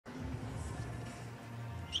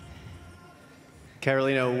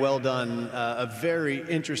Karolina, well done. A very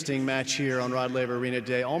interesting match here on Rod Laver Arena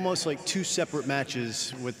Day. Almost like two separate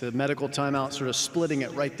matches with the medical timeout sort of splitting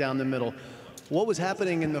it right down the middle. What was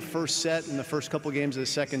happening in the first set, in the first couple games of the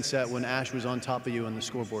second set when Ash was on top of you on the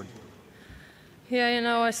scoreboard? Yeah, you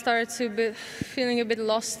know, I started to be feeling a bit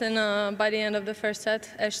lost, and by the end of the first set,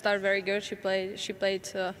 Ash started very good. She played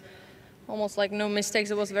almost like no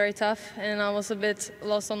mistakes. It was very tough, and I was a bit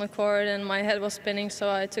lost on the court, and my head was spinning,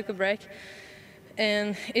 so I took a break.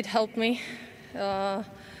 And it helped me.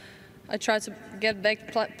 I tried to get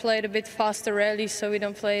back, played a bit faster rally, so we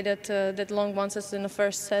don't play that long ones as in the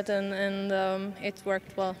first set, and it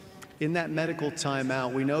worked well. In that medical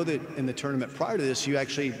timeout, we know that in the tournament prior to this, you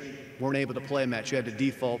actually weren't able to play a match. You had to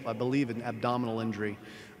default, I believe, an abdominal injury.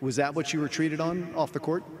 Was that what you were treated on off the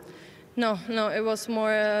court? No, it was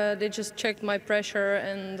more, they just checked my pressure,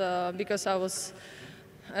 and because I was,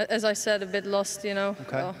 as I said, a bit lost, you know.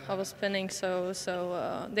 Okay. I was spinning, so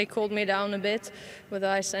they cooled me down a bit with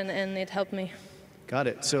ice, and it helped me. Got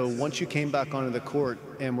it. So once you came back onto the court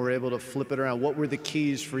and were able to flip it around, what were the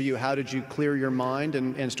keys for you? How did you clear your mind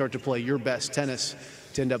and start to play your best tennis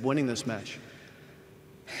to end up winning this match?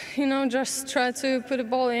 You know, just try to put the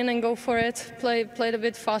ball in and go for it. Played a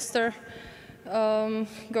bit faster,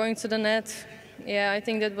 going to the net. Yeah, I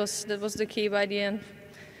think that was the key by the end.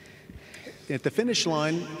 At the finish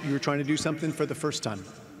line, you were trying to do something for the first time,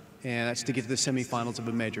 and that's to get to the semifinals of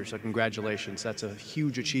a major, so congratulations. That's a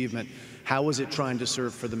huge achievement. How was it trying to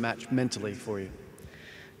serve for the match mentally for you?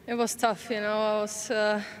 It was tough, you know. I was,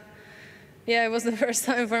 yeah, it was the first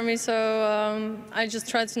time for me, so I just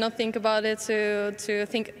tried to not think about it, to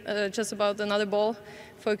think just about another ball,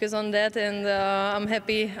 focus on that, and I'm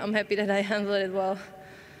happy that I handled it well.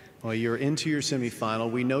 Well, you're into your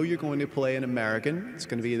semifinal. We know you're going to play an American. It's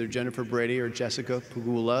going to be either Jennifer Brady or Jessica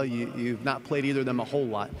Pegula. You've not played either of them a whole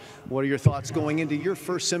lot. What are your thoughts going into your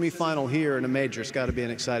first semifinal here in a major? It's got to be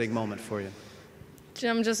an exciting moment for you.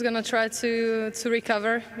 I'm just going to try to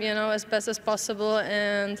recover, you know, as best as possible,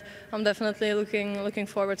 and I'm definitely looking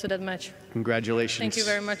forward to that match. Congratulations. Thank you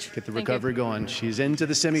very much. Get the recovery going. She's into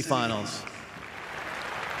the semifinals.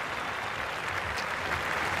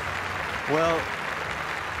 Well,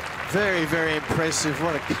 very, very impressive.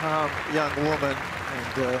 What a calm young woman,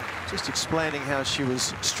 and just explaining how she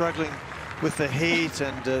was struggling with the heat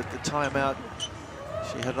and the timeout.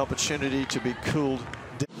 She had an opportunity to be cooled